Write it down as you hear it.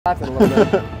Slap it a little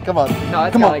bit. Come on. No,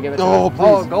 it's Come gotta on. give it to Oh, me. please.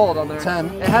 Oh, gold on there. 10.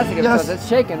 It has to give it to us. It's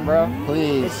shaking, bro.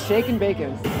 Please. It's shaking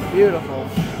bacon. Beautiful.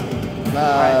 Nice.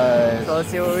 Right, so let's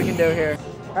see what we can do here.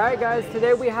 All right, guys,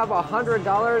 today we have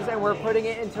 $100 and we're putting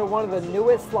it into one of the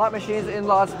newest slot machines in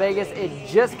Las Vegas. It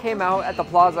just came out at the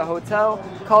Plaza Hotel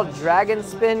called Dragon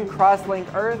Spin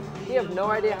Crosslink Earth. We have no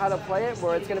idea how to play it, but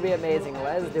it's gonna be amazing.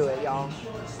 Let's do it, y'all.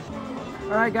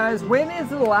 All right, guys, when is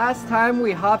the last time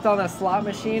we hopped on a slot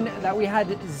machine that we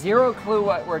had zero clue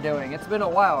what we're doing? It's been a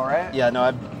while, right? Yeah, no, I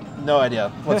have no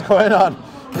idea what's going on.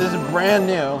 This is brand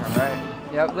new. All right.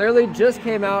 Yep, literally just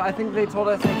came out. I think they told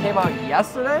us it came out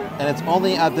yesterday. And it's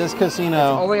only at this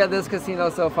casino. It's only at this casino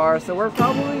so far, so we're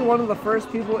probably one of the first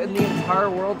people in the entire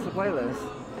world to play this.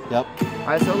 Yep. All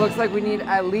right, so it looks like we need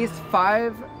at least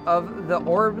 5 of the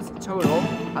orbs total.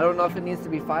 I don't know if it needs to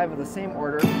be 5 of the same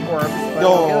order orbs, but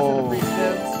it'll get us into free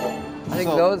spins. I think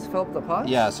those fill up the pots?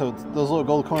 Yeah, so those little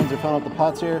gold coins are filling up the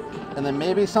pots here, and then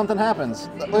maybe something happens.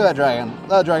 Look at that dragon.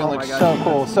 That dragon looks so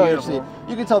cool, so interesting.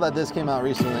 You can tell that this came out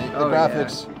recently. The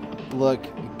graphics look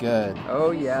good.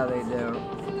 Oh yeah, they do.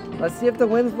 Let's see if the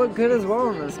wins look good as well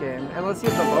in this game, and let's see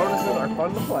if the bonuses are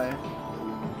fun to play.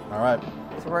 All right.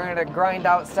 So we're gonna grind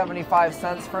out 75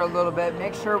 cents for a little bit.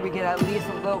 Make sure we get at least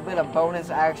a little bit of bonus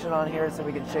action on here so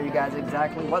we can show you guys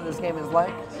exactly what this game is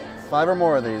like. 5 or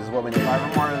more of these is what we need. 5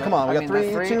 or more of them. Come on, we got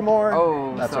 3, 2 more.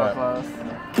 Oh, that's so right. close.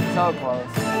 So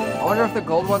close. I wonder if the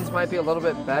gold ones might be a little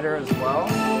bit better as well.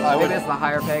 Maybe it's the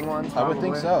higher paying ones. Probably. I would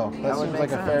think so. That seems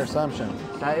like a fair assumption.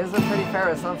 That is a pretty fair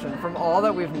assumption. From all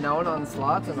that we've known on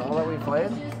slots and all that we've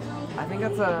played, I think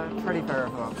that's a pretty fair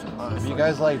assumption, honestly. If you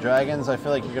guys like dragons, I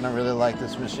feel like you're gonna really like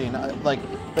this machine. Like,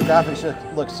 the graphics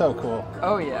just look so cool.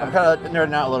 Oh yeah. I'm kind of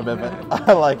nerding out a little bit, but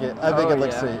I like it. I think it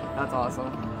looks sweet. That's awesome.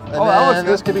 And then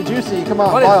this could be juicy. Come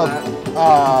on, what wild. Is that?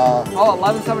 Oh,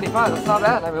 $11.75. That's not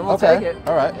bad. I mean, we'll take it.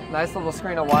 All right. Nice little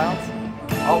screen of wilds.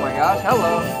 Oh my gosh.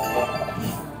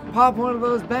 Hello. Pop one of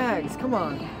those bags. Come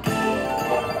on.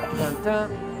 Dun,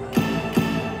 dun.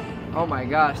 Oh my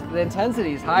gosh. The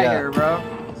intensity's high here, bro.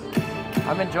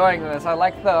 I'm enjoying this. I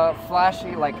like the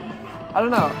flashy, like, I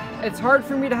don't know. It's hard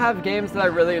for me to have games that I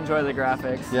really enjoy the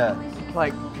graphics. Yeah.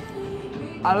 Like,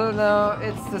 I don't know.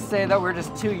 It's to say that we're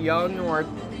just too young or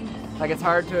like it's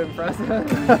hard to impress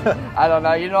us. I don't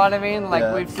know. You know what I mean?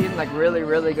 Like we've seen like really,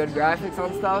 really good graphics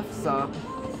on stuff. So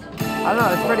I don't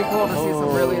know. It's pretty cool to see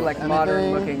some really like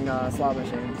modern looking slot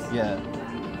machines. Yeah.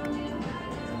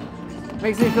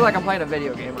 Makes me feel like I'm playing a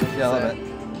video game. Yeah, I love it.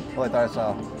 I like the art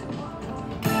style.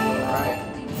 Alright.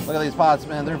 Look at these pots,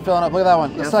 man. They're filling up. Look at that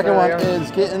one. The second one is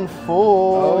getting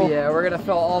full. Oh, yeah. We're going to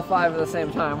fill all 5 at the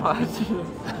same time. Watch.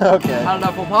 Okay. I don't know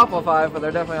if we'll pop all 5, but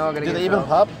they're definitely all going to get Do they even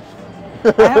pop?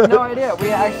 I have no idea. We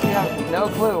actually have no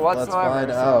clue whatsoever.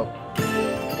 Let's find out.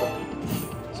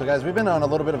 So, guys, we've been on a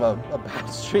little bit of a bad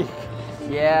streak.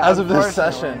 Yeah. As of this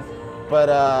session. But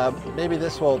maybe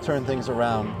this will turn things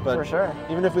around. But for sure.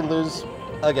 Even if we lose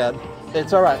again,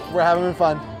 it's all right. We're having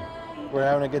fun. We're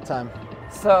having a good time.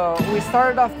 So we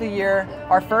started off the year,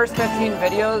 our first 15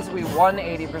 videos, we won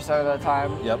 80% of the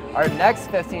time. Yep. Our next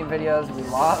 15 videos, we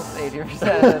lost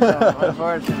 80% of the time,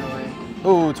 unfortunately.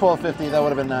 Ooh, 1250, that would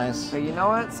have been nice. But you know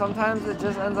what? Sometimes it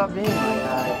just ends up being like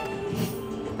that.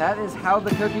 That is how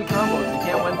the cookie crumbles. You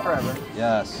can't win forever.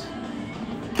 Yes.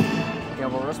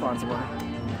 Gamble responsibly.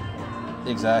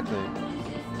 Exactly.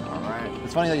 All right.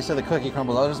 It's funny that you said the cookie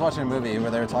crumbles. I was just watching a movie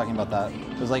where they were talking about that.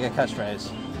 It was like a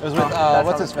catchphrase. It was with,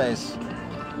 what's his face?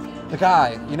 The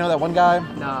guy. You know that one guy?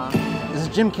 Nah. Is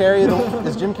Jim Carrey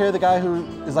is Jim Carrey the guy who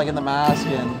is like in the mask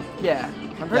and? Yeah,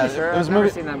 I'm pretty sure. I've never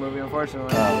seen that movie,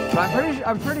 unfortunately. But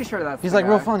I'm pretty sure that's. He's like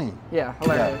real funny. Yeah,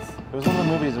 hilarious. Yeah. It was one of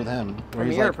the movies with him. Where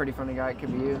you're a pretty funny guy. It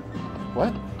could be you.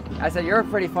 What? I said you're a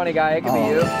pretty funny guy. It could be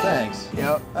you. Thanks.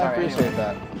 Yep. I appreciate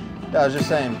that. Yeah, I was just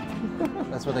saying.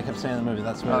 That's what they kept saying in the movie.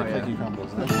 That's where the cookie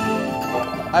crumbles.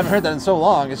 I haven't heard that in so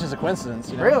long. It's just a coincidence.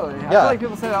 You know? Really? I feel like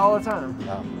people say that all the time.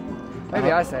 No. Maybe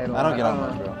I say it a lot. I don't get on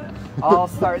much, bro. I'll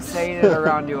start saying it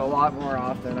around you a lot more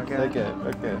often, okay? Okay.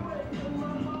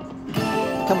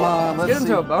 Come on, let's get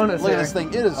into a bonus. Look at this thing.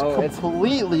 It is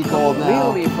completely gold now.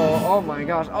 Completely full. Oh my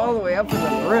gosh, all the way up to the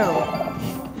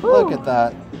brim. Look at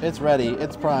that. It's ready.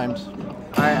 It's primed.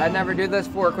 All right, I never do this.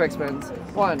 4 quick spins.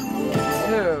 1, 2,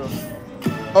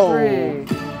 3,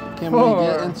 Can 4. we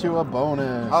get into a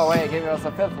bonus? Oh wait, it gave us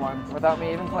a 5th one without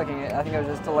me even clicking it. I think it was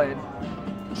just delayed.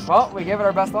 Well, we gave it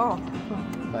our best all.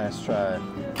 Nice try.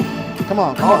 Come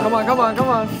on, come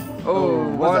on. Oh,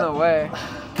 1 away.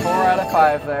 4 out of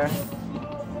 5 there.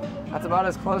 That's about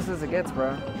as close as it gets,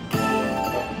 bro.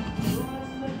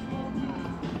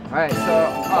 All right, so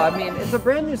I mean, it's a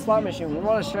brand new slot machine. We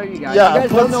want to show you guys. Yeah, you guys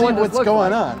don't know what this what's looks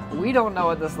going like. on. We don't know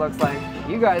what this looks like.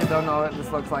 you guys don't know what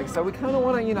this looks like, so we kind of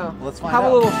want to, you know, have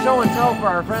a little show and tell for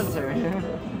our friends here.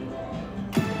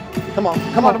 Come on,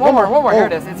 one more. Oh. Here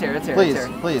it is. It's here. Please, it's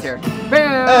here. please. It's here.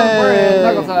 Bam! Hey. We're in.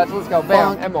 Knuckle touch. Let's go.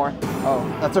 Bam! Bonk. And more.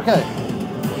 Oh. That's okay.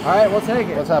 All right, we'll take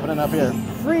it. What's happening up here?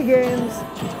 Free games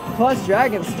plus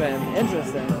dragon spin.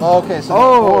 Interesting. Okay, so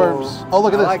orbs. Oh,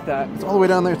 look at this. I like that. It's all the way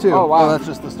down there too. Oh, wow. Oh, that's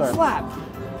just the start. Slap.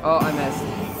 Oh, I missed.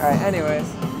 All right, anyways.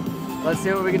 Let's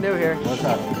see what we can do here. What's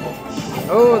happening?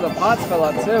 Oh, the pots fell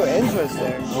up too.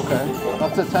 Interesting. Okay.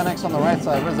 Up to 10x on the right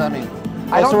side. What does that mean?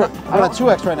 I don't we're at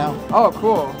 2x right now. Oh,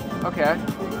 cool. Okay.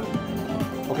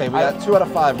 Okay, we got 2 out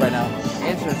of 5 right now.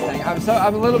 Interesting.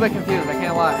 I'm a little bit confused. I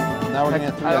can't lie. Now we're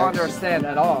getting 3x. I don't understand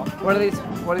at all. What are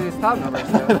these top numbers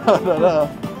do? No.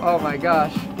 Oh my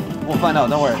gosh. We'll find out.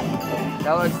 Don't worry.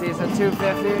 That looks decent.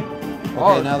 250.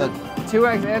 Okay, now that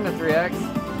 2x and a 3x.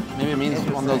 maybe it means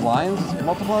on those lines it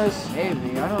multiplies.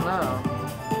 Maybe. I don't know.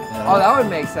 Yeah, oh, that would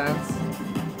make sense.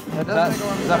 Is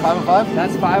that 5 out of 5?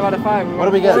 That's 5 out of 5. What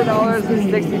do we get?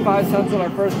 $4.65 on our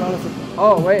first bonus.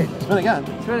 Oh wait. Spin again.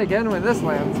 Spin again when this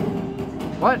lands.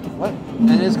 What?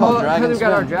 And it is called dragon spin. Because we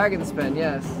got our dragon spin.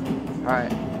 Yes. All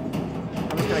right.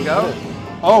 I'm just gonna go.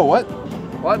 Oh, what?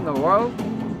 What in the world?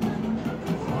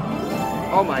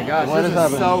 Oh my gosh, this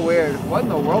is so weird. What in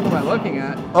the world am I looking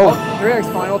at? Oh,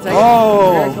 3x coin, we'll take it.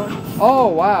 3x coin. Oh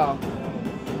wow.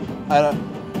 I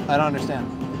don't understand.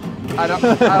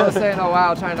 I was saying oh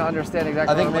wow, trying to understand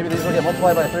exactly. I think maybe these will get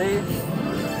multiplied by 3.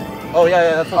 Oh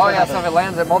yeah, that's what's so if it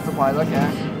lands it multiplies, okay.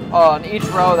 Oh, on each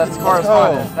row that's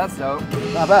correspondent. That's dope.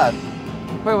 Not bad.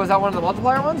 Wait, was that one of the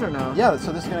multiplier ones or no? Yeah,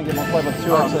 so this is gonna get multiplied by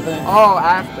 2x, I think. Oh,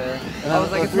 after. And I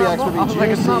was like, 3x would be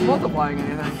it's not multiplying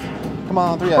anything. Come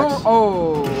on, 3x.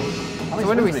 Oh. So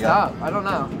when do we stop? I don't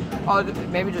know. Oh,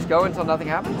 maybe just go until nothing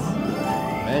happens?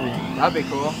 Maybe. That'd be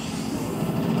cool.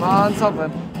 Come on,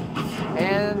 something.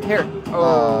 And here.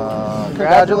 Oh,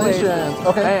 congratulations.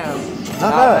 Okay. Bam.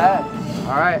 Not bad.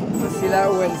 All right, let's see that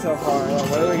win so far.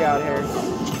 What do we got here?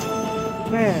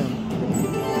 Bam.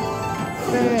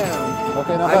 Bam.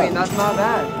 Okay, not bad. I mean, that's not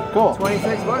bad. Cool.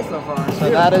 26 bucks so far. So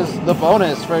that is the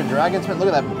bonus for Dragon Spin. Look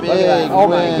at that big win. Oh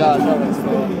my gosh, that looks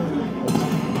cool.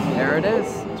 There it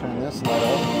is. Turn this light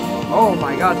up. Oh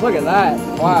my gosh, look at that.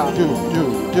 Wow.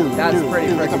 That's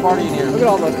pretty freaking party in here. Look at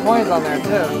all those coins on there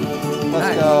too.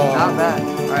 Let's go. Not bad.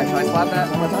 All right, should I slap that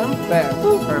one more time? Bam.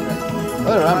 Perfect.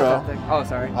 Let it run, bro. Oh,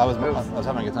 sorry. I was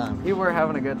having a good time. You were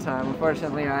having a good time.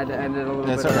 Unfortunately, I had to end it a little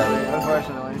bit early.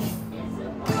 Unfortunately.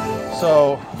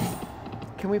 So.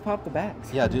 Can we pop the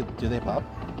bags? Yeah, do they pop?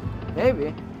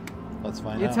 Maybe. Let's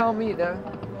find out. You tell me, Dad.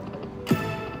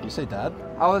 You say Dad?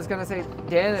 I was gonna say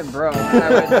Dan and bro, and I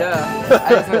went duh. I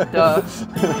just went duh.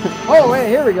 Oh wait,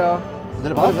 here we go.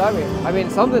 Did it What pop? does that mean? I mean,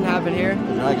 something happened here.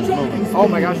 The dragon's moving. Oh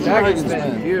my gosh, dragon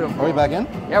spin. Beautiful. Are we back in?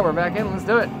 Yeah, we're back in. Let's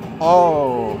do it.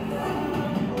 Oh.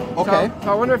 Okay.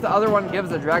 So I wonder if the other one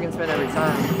gives a dragon spin every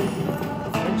time.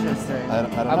 Interesting. I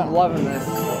don't know. I'm loving this.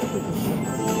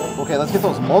 Okay, let's get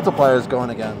those multipliers going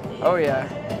again. Oh yeah.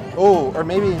 Oh, or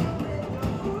maybe.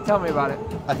 Tell me about it.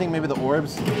 I think maybe the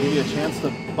orbs give you a chance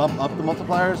to bump up the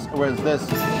multipliers, whereas this,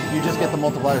 you just get the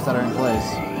multipliers that are in place.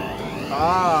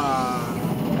 Ah.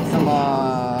 Come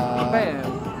on.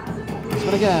 Bam.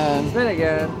 Spin again. Spin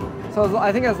again. So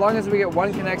I think as long as we get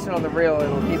one connection on the reel,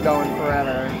 it'll keep going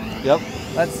forever. Yep.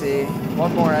 Let's see.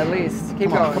 One more at least. Keep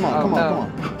going. Come on.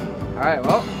 All right,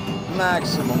 well.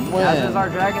 Maximum win. That is our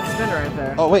dragon spin right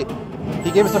there. Oh, wait.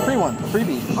 He gave us a free one. A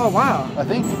freebie. Oh, wow. I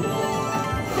think.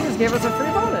 He just gave us a free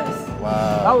bonus.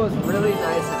 Wow. That was really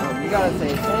nice of him. You gotta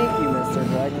say thank you, Mr.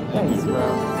 Dragon. Thanks, bro.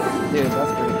 Dude,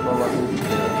 that's pretty cool looking.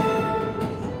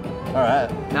 All right.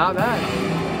 Not bad.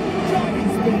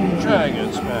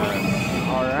 Dragon spin.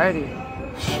 Alrighty.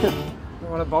 You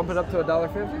want to bump it up to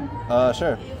 $1.50?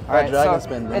 Sure. All right, dragon so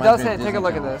spin. it does say, take a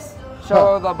look at this.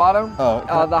 Show the bottom. Oh,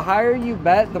 okay. The higher you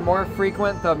bet, the more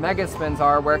frequent the mega spins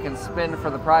are where it can spin for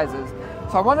the prizes.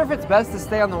 So I wonder if it's best to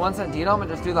stay on the 1 cent denom and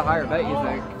just do the higher bet, you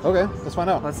think? Okay, let's find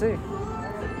out. Let's see.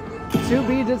 To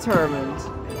be determined.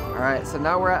 All right, so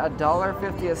now we're at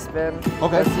 $1.50 a spin.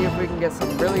 Okay. Let's see if we can get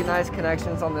some really nice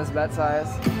connections on this bet size.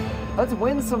 Let's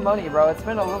win some money, bro. It's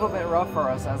been a little bit rough for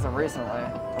us as of recently,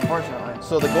 unfortunately.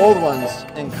 So the gold ones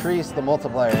increase the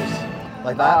multipliers.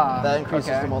 Like that, that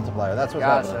increases the multiplier. That's what's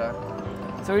happening.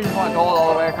 So we just want gold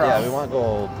all the way across. Yeah, we want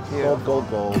gold. Beautiful.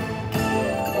 Gold.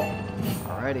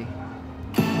 Alrighty.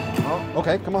 Oh,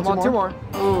 okay, come on, two more.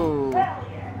 Ooh.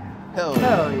 Hell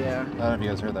yeah. I don't know if you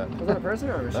guys heard that. Was that a person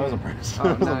or a machine? That was a person.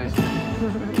 Oh, nice.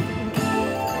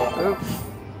 Oops.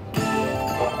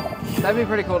 That'd be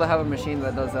pretty cool to have a machine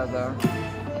that does that, though.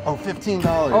 Oh, $15.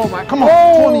 Oh my! Come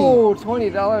on,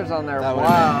 $20 on there. That would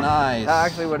have been nice. That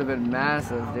actually would have been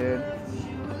massive, dude.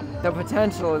 The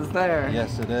potential is there.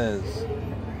 Yes, it is.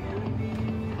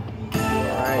 All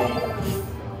right.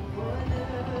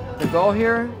 The goal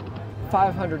here,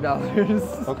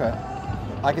 $500. Okay.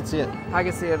 I can see it. I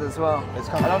can see it as well. It's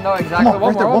coming. I don't know exactly. Come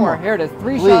on, One more. Here it is.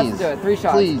 Three shots to do it. 3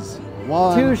 shots. Please.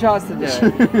 1. 2 shots to do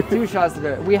it. 2 shots to do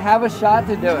it. We have a shot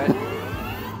to do it.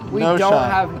 We No don't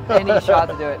shot. have any shot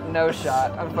to do it. No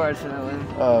shot, unfortunately.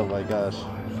 Oh my gosh.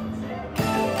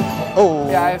 Oh.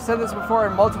 Yeah, I've said this before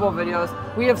in multiple videos.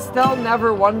 We have still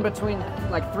never won between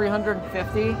like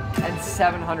 $350 and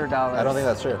 $700. I don't think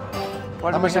that's true.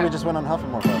 What How much did we get? just win on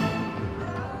Huffamore for?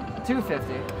 $250.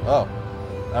 Oh,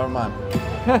 never mind.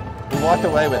 We walked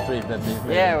away with $350.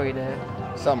 maybe. Yeah, we did.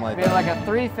 Something like We had that. like a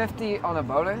 $350 on a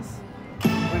bonus.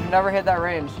 We've never hit that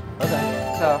range.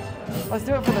 Okay. So let's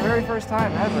do it for the very first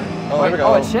time ever. Oh, here we go.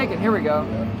 Oh, it's shaking. Here we go.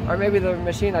 Or maybe the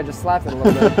machine, I just slapped it a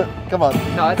little bit. Come on.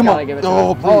 No, it's Come gotta on. give it to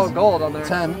Oh, us. please. Oh, gold on there.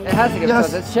 10. It has to give Yes.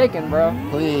 it to us. It's shaking, bro.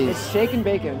 Please. It's shaking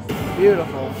bacon.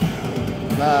 Beautiful.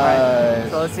 Nice. Alright,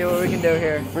 so let's see what we can do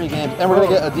here. Free games. And we're going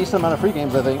to get a decent amount of free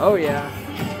games, I think. Oh yeah.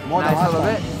 More Nice than last little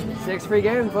time. bit. 6 free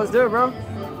games. Let's do it, bro.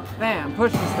 Bam.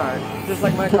 Push to start. Just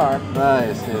like my car.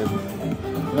 Nice, dude.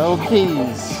 No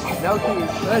keys. No keys.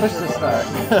 Push to start.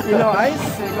 You know, I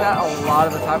sing that a lot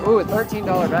of the time. Ooh, a $13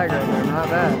 bag right there. Not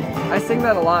bad. I sing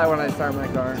that a lot when I start my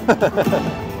car.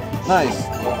 Nice.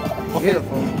 Okay.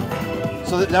 Beautiful.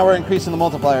 So now we're increasing the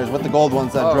multipliers with the gold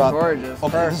ones that Oh, drop. gorgeous.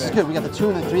 Okay, this is Perfect. good. We got the 2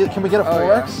 and the 3. Can we get a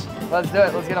 4x? Yeah. Let's do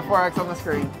it. Let's get a 4x on the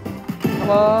screen. Come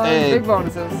on. Hey. Big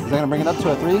bonuses. Is that going to bring it up to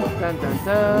a 3? Dun, dun,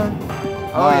 dun.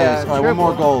 Oh, Nice. yeah. All right, one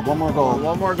more gold. One more gold.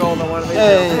 One more gold on one of these.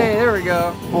 Hey. Hey, there we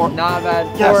go. 4. Not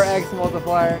bad. Yes. 4x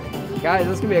multiplier. Guys,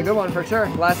 this could be a good one for sure.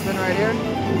 Last spin right here.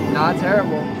 Not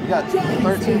terrible. We got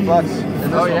 13 bucks. In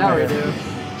this Oh, one yeah, right we here. do.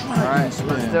 All right,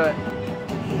 let's do it.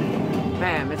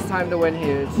 Bam, it's time to win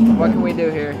huge. What can we do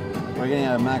here? We're getting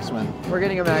a max win. We're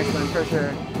getting a max win for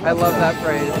sure. I love that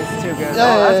phrase. It's too good. Yay.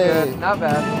 Oh, that's good. Not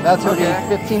bad. That's going to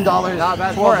Okay. be $15, Not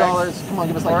bad. $12. Come on,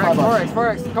 give us like 5 bucks.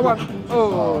 4x. Come on.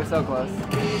 Oh, so close.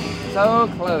 So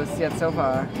close, yet so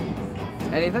far.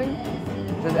 Anything?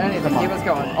 Just anything. Come on. Keep us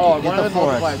going. Oh, Get one the of the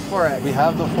 4x. multipliers. 4x. We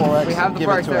have the 4x. We have the Give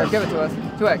 4x it to there. us. Give it to us.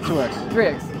 2x. 2x.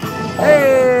 3x.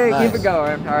 Hey, Nice. keep it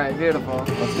going. All right, beautiful.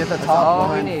 Let's get the That's top all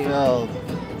we line need. filled.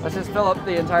 Let's just fill up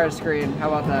the entire screen. How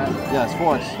about that? Yes,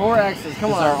 4x. 4x's. Come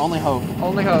This on. is our only hope.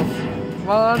 Only hope. Come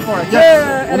on, 4x. Yes.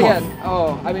 Yeah, and One more. again.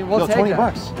 Oh, I mean, we'll Yo, take 20 that.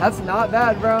 bucks. That's not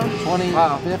bad, bro. 20,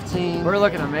 Wow. 15, We're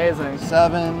looking amazing.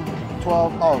 7,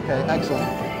 12. Oh, okay, excellent.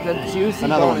 The juicy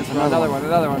Another bonus. one, another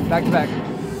Another one. Back to back.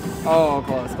 Oh,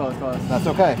 close. That's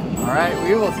okay. All right,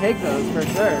 we will take those for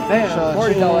sure. Bam,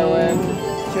 $40 win.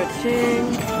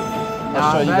 Cha-ching.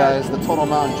 I'll show you guys the total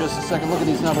amount in just a second. Look at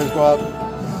these numbers go up.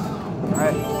 All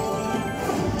right.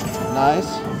 Nice.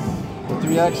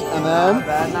 3x, and Not then,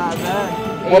 bad, not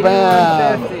bad. Well,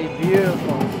 bam. 81.50.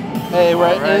 Beautiful. hey, we're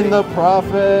Alrighty. in the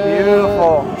profit.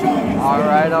 Beautiful. All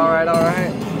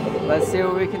right. Let's see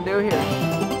what we can do here.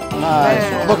 Nice.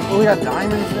 Bam. Look, we got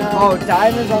diamonds now. Oh,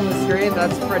 diamonds on the screen.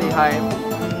 That's pretty hype.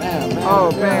 Man.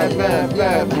 Oh, bam.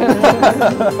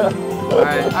 All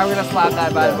right, I'm gonna slap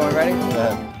that bad boy. Ready? Go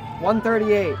ahead.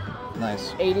 138.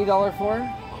 Nice. $80 floor.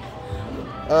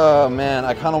 Oh man,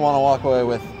 I kind of want to walk away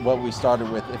with what we started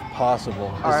with, if possible.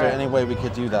 Is All there right. any way we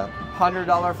could do that?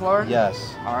 $100 floor.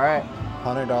 Yes. All right.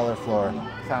 $100 floor.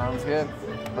 Sounds good.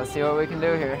 Let's see what we can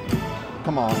do here.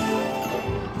 Come on.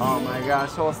 Oh my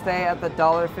gosh, so we'll stay at the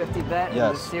 $1.50 bet and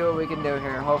Yes. just see what we can do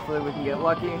here. Hopefully we can get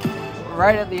lucky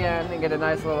right at the end and get a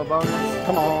nice little bonus.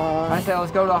 Come on. I say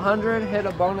let's go to 100, hit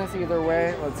a bonus either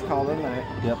way. Let's call it a night.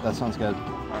 Yep, that sounds good.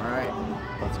 All right.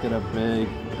 Let's get a big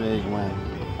win.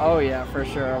 Oh yeah, for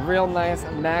sure. A real nice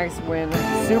max win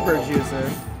super juicer.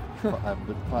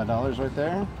 $5 right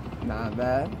there. Not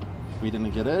bad. We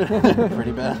didn't get it.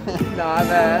 Pretty bad. Not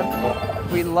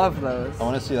bad. We love those. I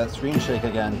want to see that screen shake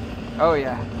again. Oh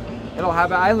yeah. It'll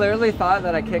happen. I literally thought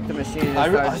that I kicked the machine and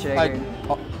it started shaking.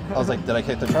 I was like, did I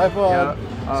kick the tripod? Yep.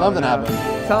 Oh, Something no.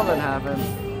 happened. Something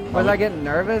happened. Was I getting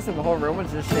nervous and the whole room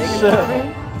was just shaking Sure. for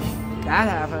me? That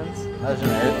happens. That was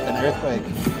an earthquake.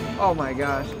 Oh my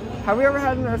gosh. Have we ever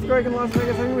had an earthquake in Las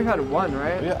Vegas? I think we've had one,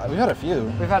 right? We had a few.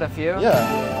 We've had a few?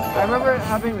 Yeah. I remember it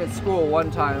happening at school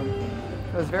one time.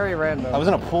 It was very random. I was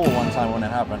in a pool one time when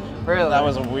it happened. Really? That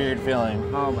was a weird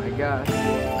feeling. Oh my gosh.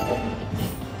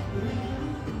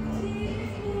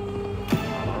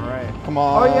 Alright. Come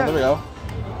on. Oh, yeah. There we go.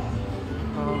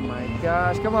 Oh my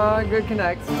gosh. Come on. Good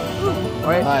connect.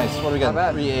 Wait. Nice. What do we got?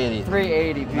 Not bad. 380.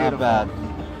 380. Beautiful. Not bad.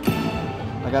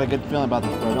 I got a good feeling about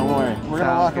this, bro. Don't worry. We're going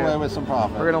to walk away with some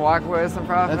profit. We're going to walk away with some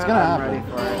profit. It's gonna I'm happen. ready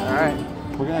for it.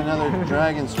 Alright. We're getting another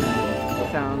dragon spin.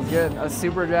 Sounds good. A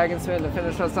super dragon spin to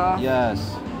finish us off?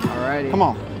 Yes. All Alrighty. Come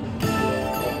on.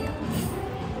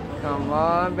 Come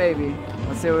on, baby.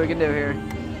 Let's see what we can do here.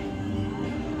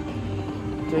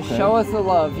 Just show us the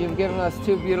love. You've given us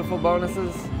 2 beautiful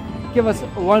bonuses. Give us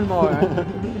 1 more.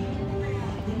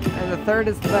 And the 3rd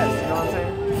is the best, you know what I'm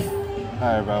saying?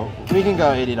 All right, bro. We can go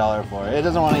 $80 for it. It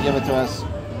doesn't want to give it to us.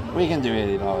 We can do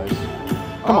 $80.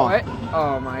 Come on. Wait.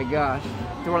 Oh my gosh. Do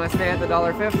you want to stay at the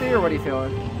 $1.50 or what are you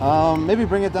feeling? Maybe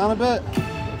bring it down a bit.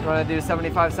 You want to do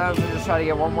 75 cents and just try to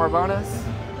get 1 more bonus?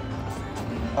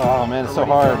 Oh man, it's so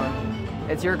hard.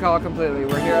 It's your call completely.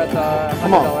 We're here at the $100.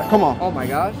 Come on, come on. Oh my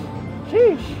gosh.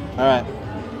 Sheesh. All right.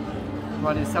 You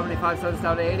want to do 75 cents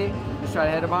down to 80? Just try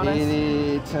to hit a bonus?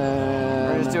 80,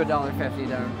 10. Or just do $1.50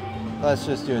 down. Let's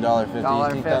just do $1.50.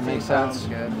 You think that makes sense?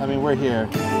 Good. I mean, we're here.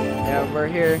 Yeah, we're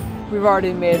here. We've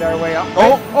already made our way up.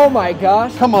 Oh my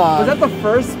gosh. Come on. Was that the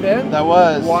first spin? That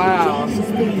was. Wow.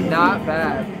 Not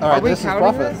bad. All right, Are we this is counting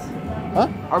profit. this? Huh?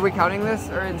 Are we counting this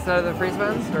or instead of the free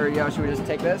spins? Or yeah, should we just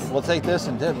take this? We'll take this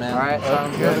and dip, man. All right,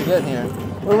 sounds good. What are we getting here?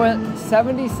 We went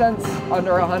 70 cents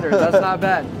under 100. That's not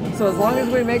bad. So as long as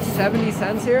we make 70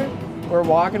 cents here, we're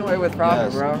walking away with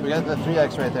profit, Yes, bro. we got the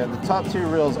 3X right there. The top 2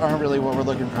 reels aren't really what we're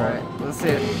looking for. All right, let's see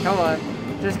it. Come on.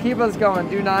 Just keep us going.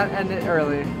 Do not end it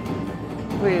early.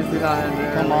 Please do not end it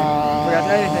early. Come on. We got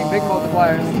anything. Big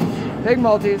multipliers. Big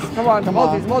multis. Come on. Come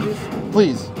multis, on. multis.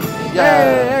 Please. Hey,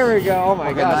 Yeah. there we go. Oh my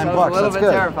Okay, gosh. $9 That was a little that's bit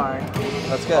good. terrifying.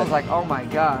 That's I good. was like, oh my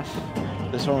gosh.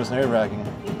 This one was nerve-wracking.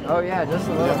 Oh yeah, just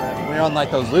a little bit. When you're on like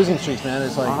those losing streaks, man,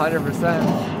 it's like 100%.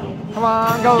 Come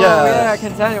on, go. Yes. Yeah,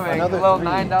 continuing. Another a little three.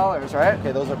 $9, right?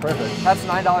 okay, those are perfect. That's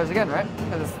 $9 again, right?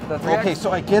 Because it's the 3X. Okay,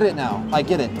 so I get it now. I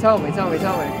get it. Tell me. All right,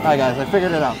 guys, I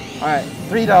figured it out. All right.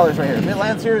 $3 right here. If it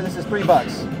lands here, this is $3.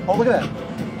 Oh, look at that.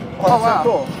 Oh, that's wow. so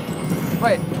cool.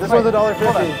 Wait. This wait, one's $1.50.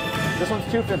 hold on. This one's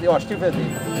 $2.50. Oh, it's $2.50.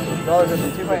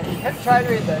 $1.50, Wait, $2.50. try and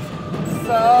read this.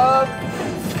 Sub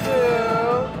to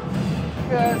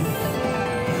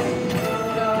casino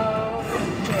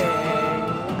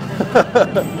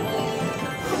king.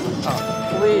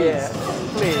 Oh, please.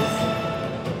 Please.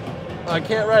 I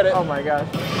can't write it. Oh my gosh.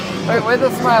 Wait, with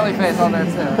a smiley face on there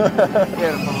too.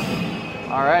 Beautiful.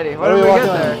 Alrighty, what What are did we we get walking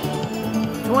there?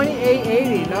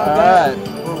 $28.80, not All bad. right.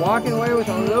 We're walking away with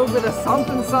a little bit of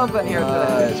something here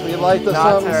today. Nice. We like the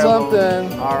Not something terrible.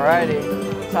 something. Alrighty.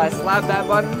 So I slap that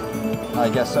button. I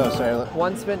guess so, sir.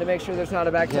 1 spin to make sure there's not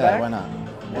a back-to-back. Yeah, why not?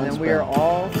 And then we are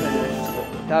all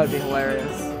finished. That would be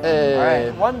hilarious. Hey. All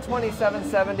right,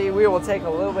 127.70. We will take a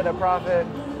little bit of profit.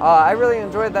 I really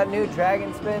enjoyed that new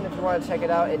Dragon spin. If you want to check it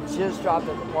out, it just dropped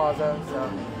at the plaza. So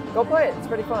go play it. It's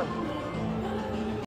pretty fun.